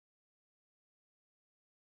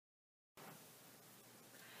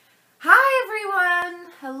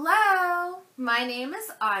My name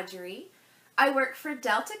is Audrey. I work for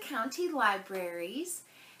Delta County Libraries,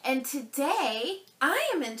 and today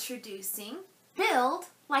I am introducing Build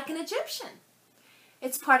Like an Egyptian.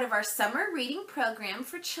 It's part of our summer reading program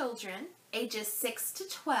for children ages 6 to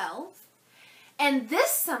 12, and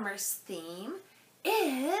this summer's theme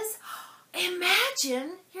is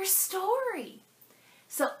Imagine Your Story.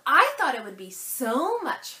 So I thought it would be so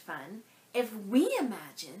much fun if we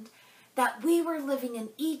imagined that we were living in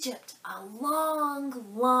Egypt a long,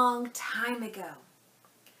 long time ago.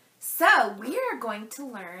 So we are going to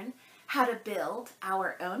learn how to build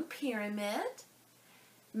our own pyramid,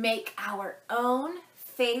 make our own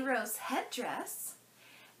Pharaoh's headdress,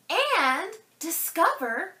 and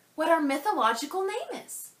discover what our mythological name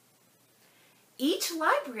is. Each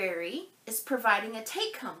library is providing a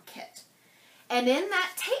take-home kit, and in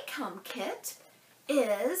that take-home kit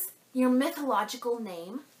is your mythological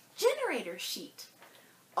name generator sheet.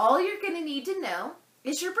 All you're going to need to know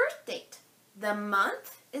is your birth date. The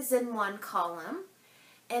month is in one column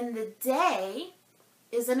and the day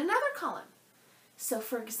is in another column. So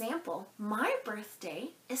for example, my birthday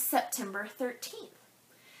is September 13th.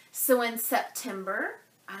 So in September,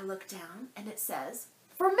 I look down and it says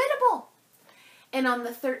Formidable. And on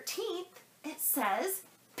the 13th, it says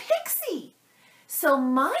Pixie. So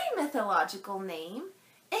my mythological name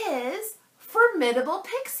is Formidable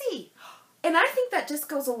Pixie. And I think that just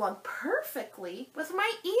goes along perfectly with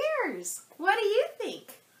my ears. What do you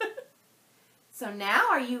think? So now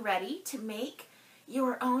are you ready to make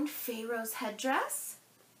your own Pharaoh's headdress?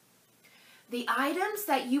 The items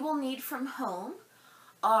that you will need from home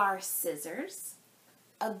are scissors,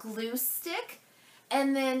 a glue stick,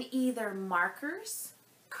 and then either markers,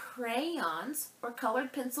 crayons, or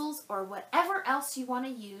colored pencils, or whatever else you want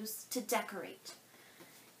to use to decorate.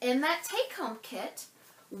 In that take-home kit,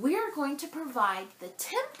 we're going to provide the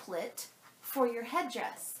template for your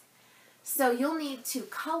headdress. So you'll need to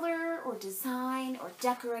color or design or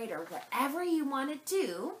decorate or whatever you want to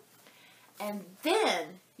do, and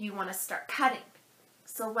then you want to start cutting.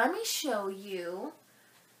 So let me show you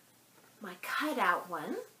my cutout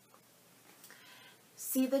one.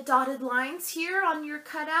 See the dotted lines here on your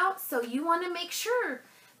cutout? So you want to make sure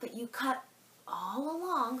that you cut all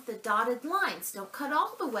along the dotted lines. Don't cut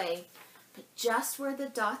all the way, but just where the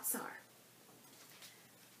dots are.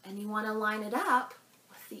 And you want to line it up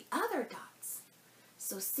with the other dots.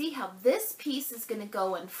 So see how this piece is going to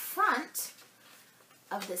go in front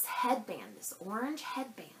of this headband, this orange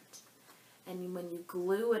headband. And when you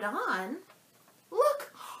glue it on,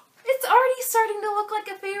 look, it's already starting to look like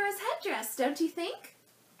a Pharaoh's headdress, don't you think?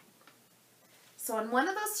 So on one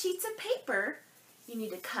of those sheets of paper, you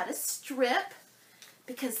need to cut a strip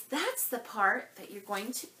because that's the part that you're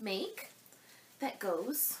going to make that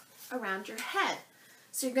goes around your head.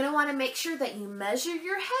 So you're going to want to make sure that you measure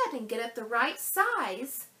your head and get it the right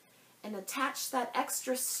size and attach that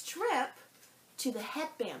extra strip to the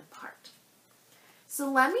headband part.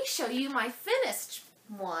 So let me show you my finished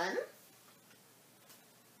one.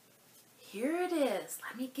 Here it is.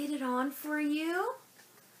 Let me get it on for you.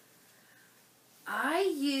 I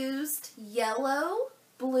used yellow,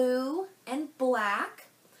 blue, and black,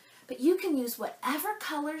 but you can use whatever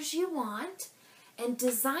colors you want and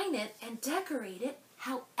design it and decorate it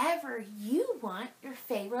however you want your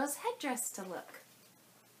Pharaoh's headdress to look.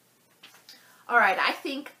 All right, I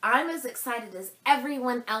think I'm as excited as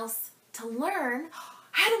everyone else to learn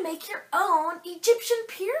how to make your own Egyptian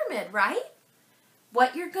pyramid, right?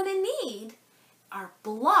 What you're going to need are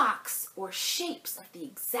blocks or shapes of the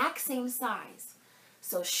exact same size.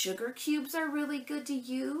 So sugar cubes are really good to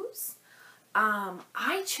use.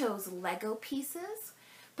 I chose Lego pieces,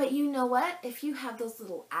 but you know what? If you have those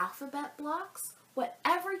little alphabet blocks,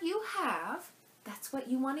 whatever you have, that's what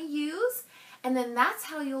you want to use. And then that's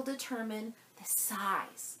how you'll determine the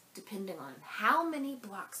size, depending on how many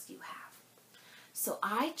blocks you have. So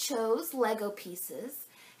I chose Lego pieces.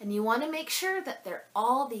 And you want to make sure that they're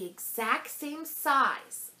all the exact same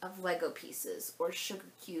size of Lego pieces or sugar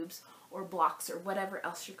cubes or blocks or whatever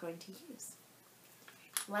else you're going to use.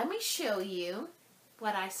 Let me show you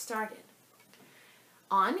what I started.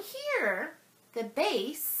 On here, the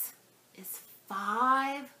base is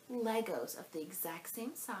 5 Legos of the exact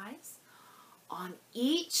same size on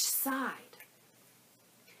each side.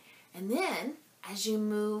 And then as you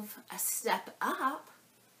move a step up,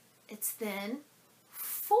 it's then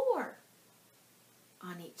 4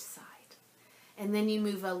 on each side. And then you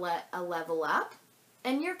move a level up,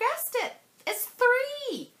 and you guessed it, it's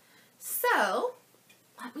 3. So,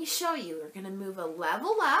 let me show you. We're going to move a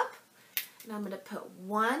level up, and I'm going to put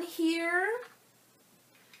 1 here,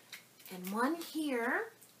 and 1 here,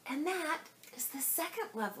 and that is the second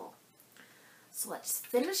level. So let's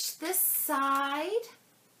finish this side.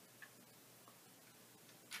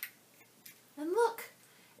 And look,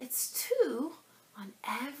 it's 2 on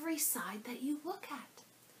every side that you look at.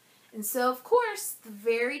 And so, of course, the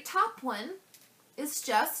very top one is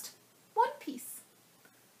just 1 piece.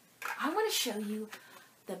 I want to show you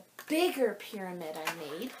the bigger pyramid I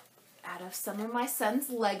made out of some of my son's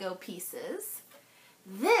Lego pieces.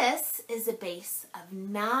 This is a base of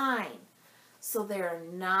 9. So there are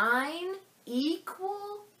 9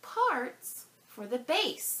 equal parts for the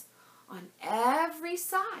base on every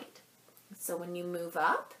side. So when you move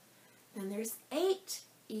up, then there's 8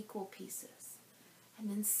 equal pieces, and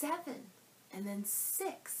then 7, and then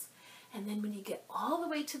 6, and then when you get all the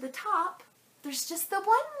way to the top, there's just the 1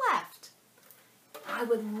 left. I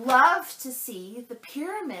would love to see the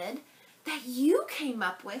pyramid that you came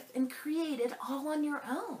up with and created all on your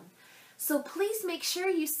own. So please make sure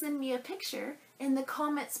you send me a picture in the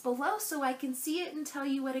comments below so I can see it and tell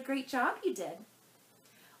you what a great job you did.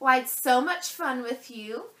 Well, I had so much fun with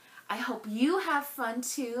you. I hope you have fun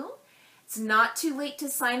too. It's not too late to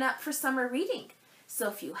sign up for summer reading. So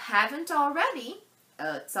if you haven't already,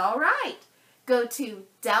 it's all right. Go to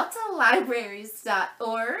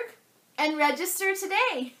deltalibraries.org and register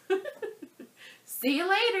today. See you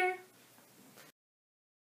later.